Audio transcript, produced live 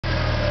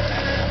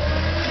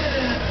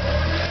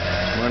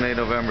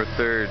Sunday, November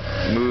 3rd,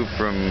 moved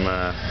from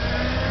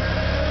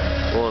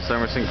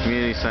Emerson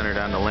Community Center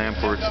down to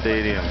Lamport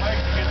Stadium.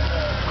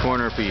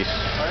 Corner piece.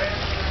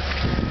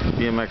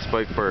 BMX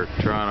Bike Park,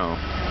 Toronto,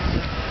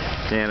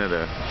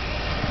 Canada.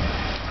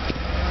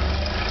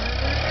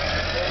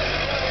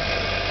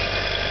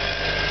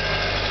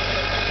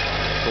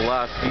 The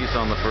last piece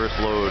on the first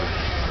load.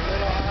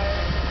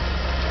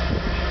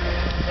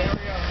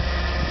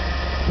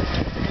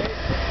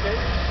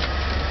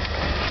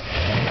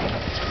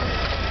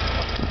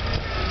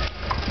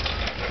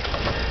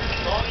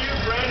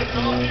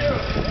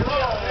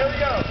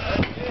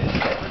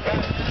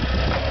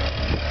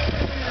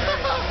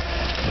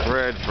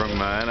 Fred from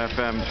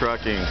NFM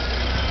Trucking.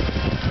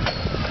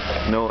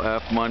 No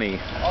F money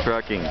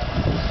trucking.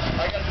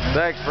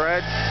 Thanks,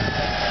 Fred.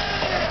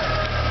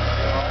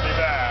 I'll be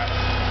back.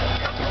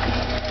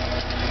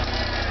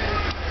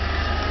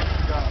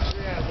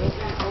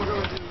 Do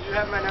you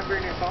have my number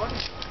in your phone?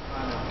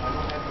 I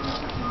don't have your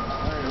number.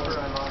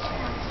 I lost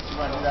it. You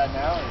want to do that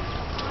now?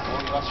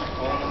 Or you lost your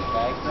phone in the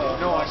bag?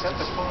 No, I got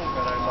the phone,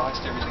 but I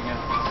lost everything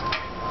else.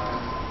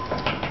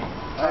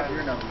 I have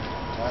your number.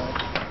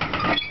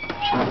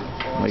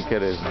 Mike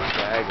had his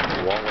bag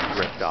and wallet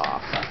ripped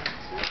off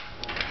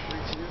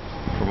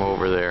from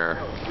over there.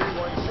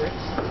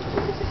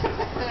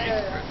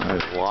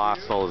 He's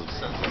lost all his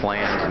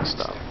plans and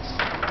stuff.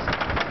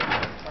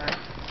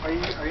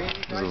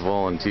 There's the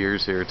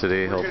volunteers here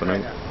today helping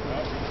him.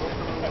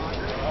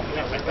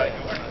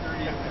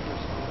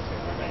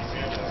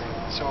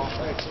 So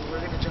we're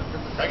going to jump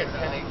in the I got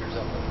 10 acres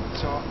of them.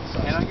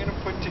 And I'm going to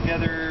put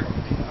together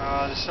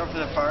the stuff for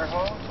the fire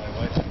hall. My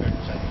wife's a good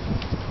friend.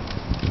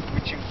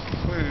 Which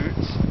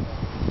includes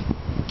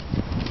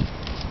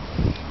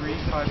 3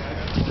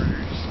 5-foot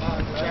quarters.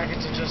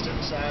 Jackets are just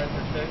inside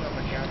the thing on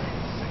the counter.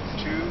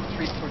 2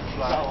 3-foot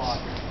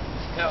flags.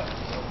 No.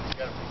 So you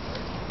got to be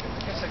right. I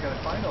guess I got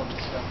to find all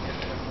this stuff. We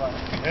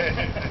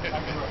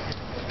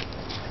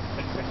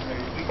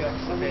got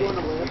some. We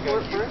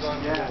got first?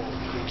 Yeah.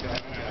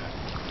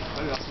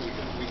 What else we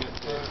got? We got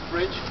the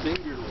French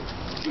finger roll.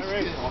 All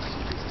right.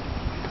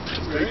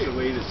 Right the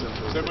latest of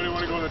Does everybody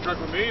want to go in the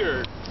truck with me,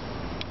 or?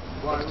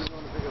 Why are we going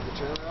to pick up the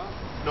trailer off?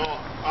 No,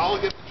 I'll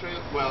get the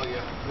trailer. Well,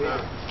 yeah.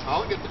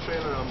 I'll get the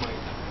trailer on my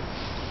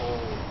own.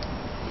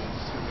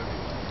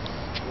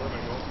 Where am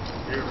I going?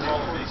 You're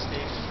calling me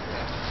station.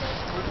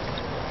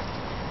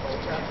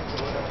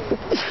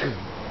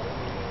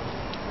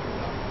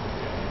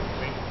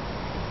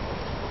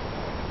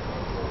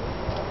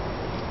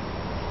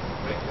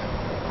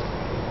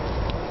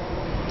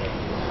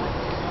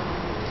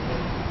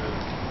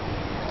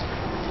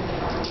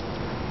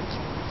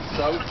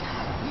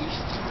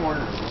 Southeast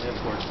corner of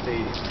Lamport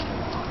Stadium.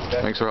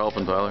 Thanks for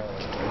helping, Tyler.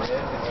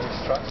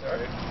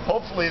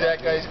 Hopefully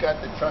that guy's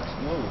got the trucks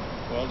moved.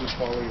 Well, I'll just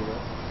follow you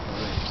up.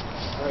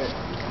 Alright.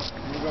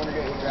 You going to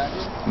get your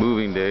jacket?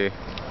 Moving day.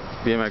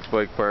 BMX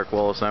Bike Park,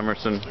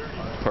 Emerson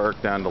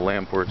Park down to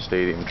Lamport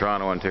Stadium,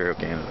 Toronto, Ontario,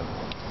 Canada.